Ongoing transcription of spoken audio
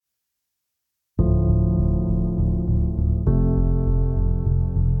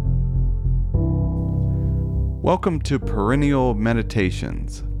Welcome to Perennial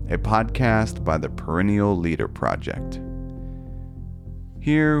Meditations, a podcast by the Perennial Leader Project.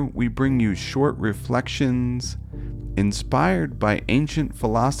 Here we bring you short reflections inspired by ancient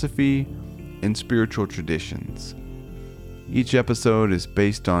philosophy and spiritual traditions. Each episode is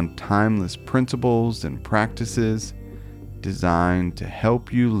based on timeless principles and practices designed to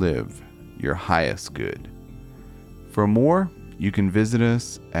help you live your highest good. For more, you can visit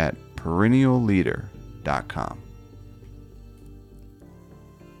us at perennialleader.com.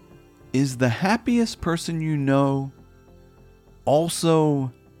 Is the happiest person you know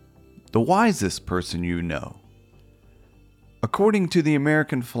also the wisest person you know? According to the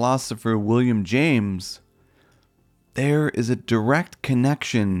American philosopher William James, there is a direct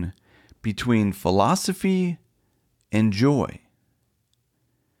connection between philosophy and joy.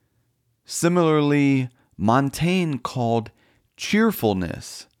 Similarly, Montaigne called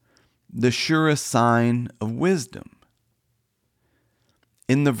cheerfulness the surest sign of wisdom.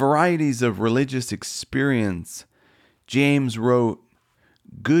 In the Varieties of Religious Experience, James wrote,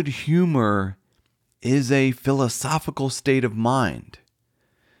 "Good humor is a philosophical state of mind.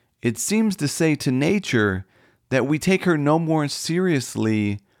 It seems to say to nature that we take her no more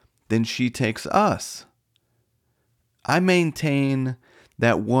seriously than she takes us. I maintain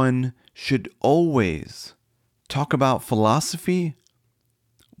that one should always talk about philosophy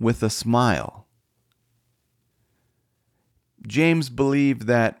with a smile." James believed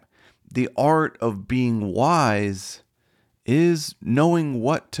that the art of being wise is knowing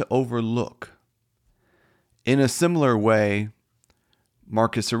what to overlook. In a similar way,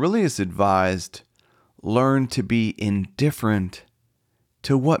 Marcus Aurelius advised, learn to be indifferent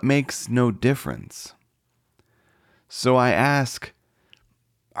to what makes no difference. So I ask,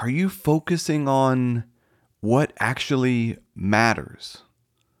 are you focusing on what actually matters?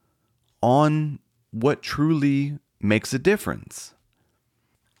 On what truly makes a difference?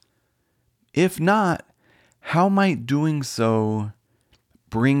 If not, how might doing so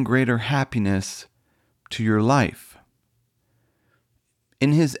bring greater happiness to your life?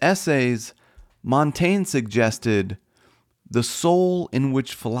 In his essays, Montaigne suggested the soul in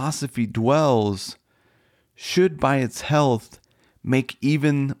which philosophy dwells should by its health make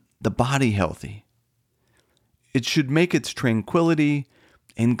even the body healthy. It should make its tranquility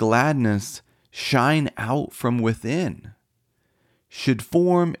and gladness shine out from within, should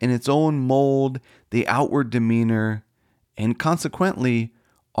form in its own mold the outward demeanor, and consequently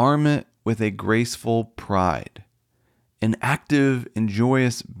arm it with a graceful pride, an active and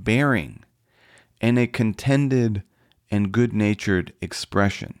joyous bearing, and a contented and good-natured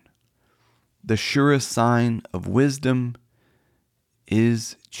expression. The surest sign of wisdom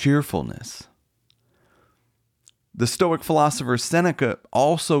is cheerfulness. The Stoic philosopher Seneca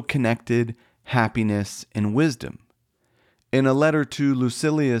also connected happiness and wisdom. In a letter to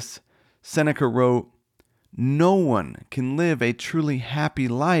Lucilius, Seneca wrote, "No one can live a truly happy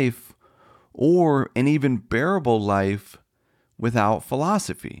life or an even bearable life without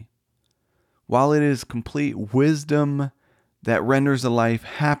philosophy. While it is complete wisdom that renders a life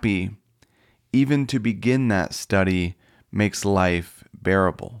happy, even to begin that study makes life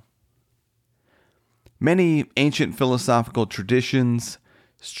bearable." Many ancient philosophical traditions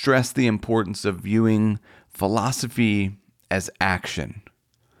stress the importance of viewing philosophy as action.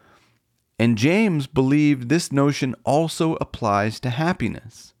 And James believed this notion also applies to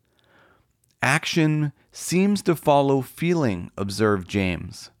happiness. Action seems to follow feeling, observed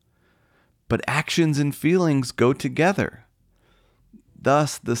James. But actions and feelings go together.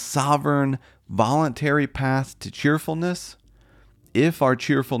 Thus, the sovereign, voluntary path to cheerfulness, if our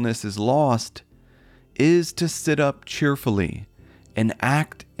cheerfulness is lost, is to sit up cheerfully and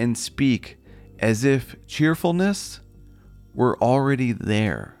act and speak as if cheerfulness were already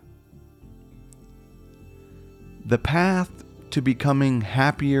there. The path to becoming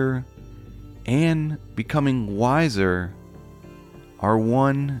happier and becoming wiser are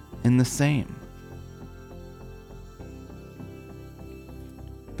one and the same.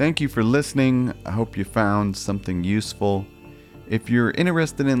 Thank you for listening. I hope you found something useful. If you're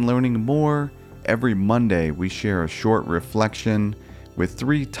interested in learning more, every Monday we share a short reflection with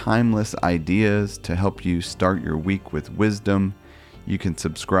 3 timeless ideas to help you start your week with wisdom. You can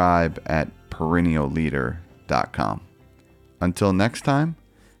subscribe at perennialleader.com. Until next time,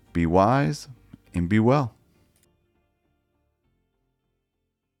 be wise and be well.